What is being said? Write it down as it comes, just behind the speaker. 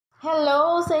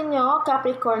Hello sa inyo,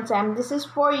 Capricorn time. This is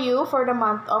for you for the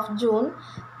month of June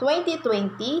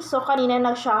 2020. So, kanina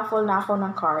nag-shuffle na ako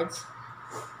ng cards.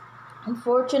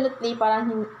 Unfortunately,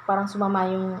 parang sumama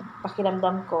yung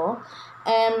pakiramdam ko.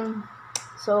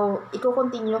 So,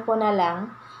 i-continue ko na lang.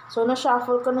 So,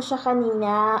 na-shuffle ko na siya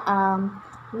kanina.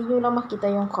 Hindi nyo na makita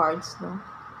yung cards, no?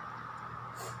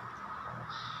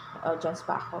 Dyan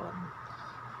pa ako.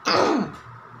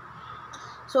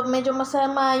 So, medyo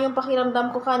masama yung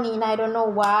pakiramdam ko kanina. I don't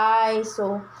know why.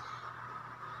 So,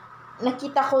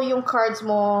 nakita ko yung cards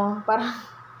mo.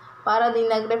 Para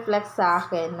din nag-reflect sa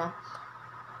akin na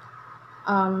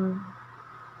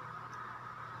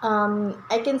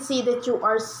I can see that you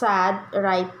are sad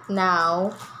right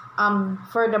now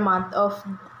for the month of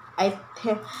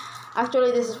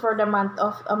actually this is for the month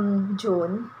of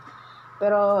June.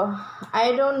 Pero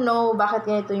I don't know bakit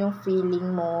ganito yung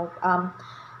feeling mo.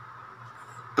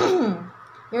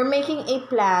 You're making a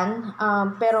plan,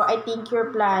 pero I think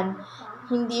your plan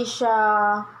hindi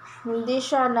siya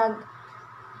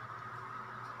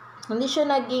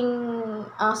naging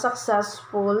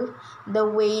successful the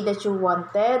way that you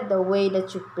wanted, the way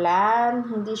that you planned.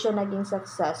 Hindi siya naging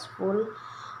successful.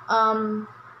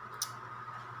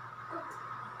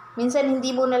 Minsan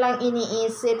hindi mo na lang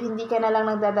iniisip, hindi ka na lang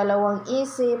nagdadalawang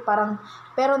isip,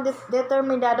 pero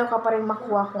determinado ka pa rin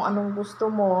makuha kung anong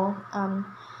gusto mo.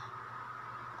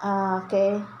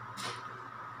 Okay.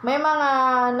 May mga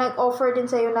nag-offer din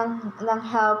sa'yo ng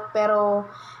help, pero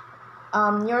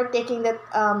you're taking that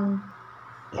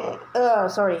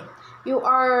you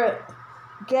are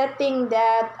getting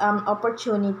that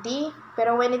opportunity,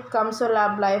 pero when it comes to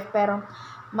love life,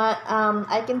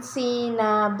 I can see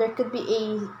na there could be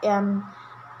a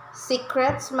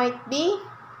secrets might be,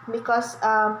 because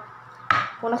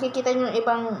kung nakikita nyo yung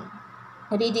ibang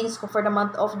readings ko for the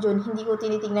month of June, hindi ko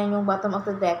tinitingnan yung bottom of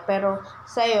the deck, pero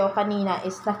sa'yo kanina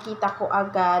is nakita ko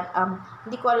agad,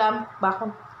 hindi ko alam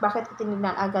bakit ko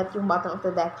tinignan agad yung bottom of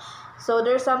the deck. So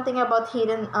there's something about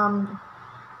hidden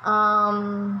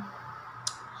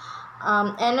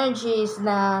energies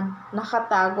na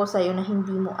nakatago sa'yo na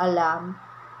hindi mo alam.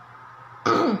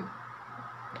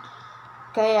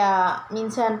 Kaya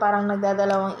minsan parang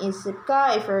nagdadalawang isip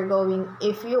ka if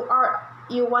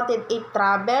you wanted a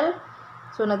travel.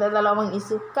 So, nagdadalawang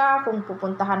isip ka kung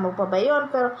pupuntahan mo pa ba yun.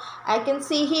 Pero, I can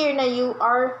see here na you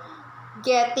are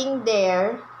getting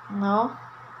there, no?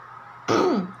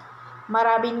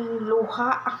 Maraming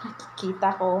luha ang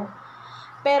nakikita ko.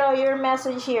 Pero, your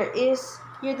message here is,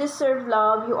 you deserve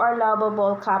love, you are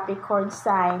lovable, Capricorn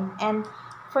sign. And,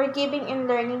 forgiving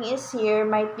and learning is here.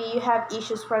 Might be you have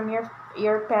issues from your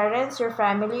parents, your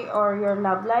family, or your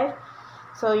love life.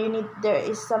 So, you need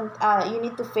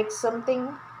to fix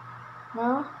something.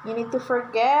 No? You need to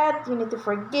forget, you need to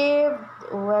forgive.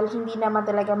 Well, hindi naman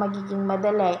talaga magiging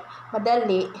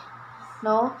madali,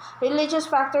 no? Religious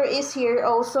factor is here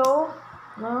also,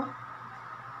 no?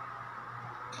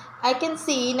 I can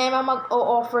see na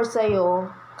mag-o-offer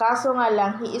sa'yo, kaso nga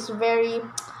lang, he is very,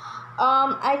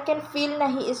 I can feel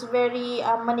na he is very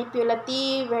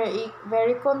manipulative,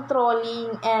 very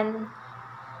controlling, and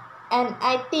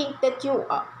I think that you're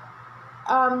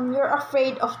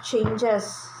afraid of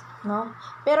changes. No?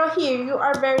 Pero here, you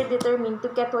are very determined to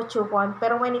get what you want.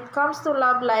 Pero when it comes to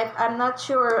love life, I'm not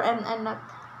sure, and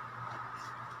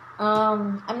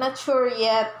I'm not sure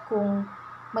yet kung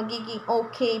magiging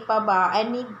okay pa ba. I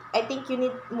think you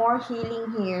need more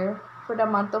healing here for the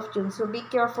month of June. So be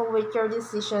careful with your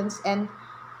decisions, and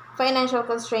financial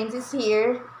constraints is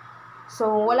here. So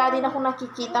wala din akong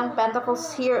nakikitang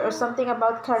pentacles here, or something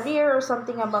about career, or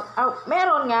something about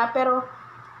meron nga, pero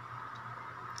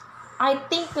I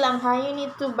think lang you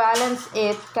need to balance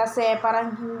it, kasi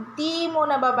parang hindi mo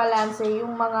nababalanse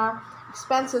yung mga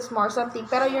expenses mo or something,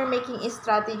 pero you're making a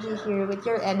strategy here with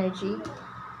your energy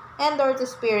and or the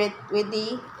spirit with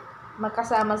the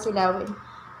magkasama sila with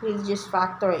religious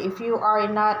factor. If you are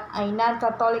not a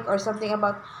non-Catholic or something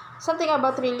about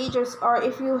religious, or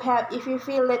if you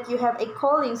feel that you have a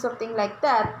calling, something like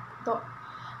that, so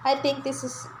I think this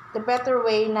is the better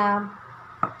way na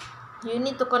you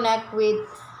need to connect with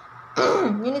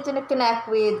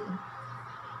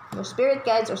your spirit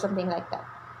guides or something like that.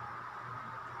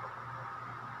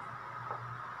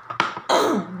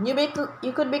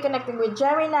 You could be connecting with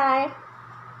Gemini,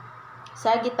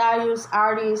 Sagittarius,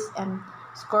 Aries, and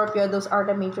Scorpio. Those are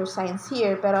the major signs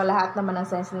here, pero lahat naman ng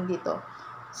signs nandito,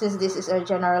 since this is a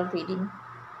general reading.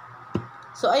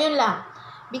 So ayun lang,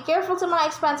 be careful sa mga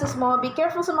expenses mo, be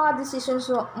careful sa mga decisions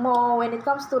mo when it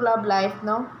comes to love life,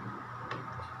 no?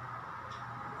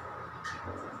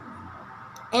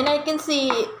 And I can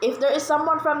see if there is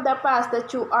someone from the past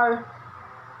that you are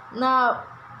na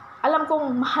alam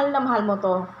kong mahal na mahal mo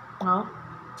to, no?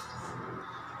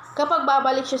 Kapag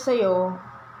babalik siya sa'yo,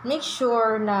 make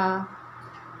sure na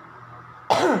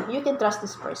you can trust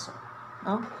this person,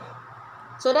 no?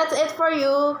 So that's it for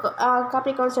you,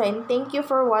 Capricorn sign. Thank you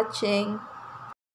for watching.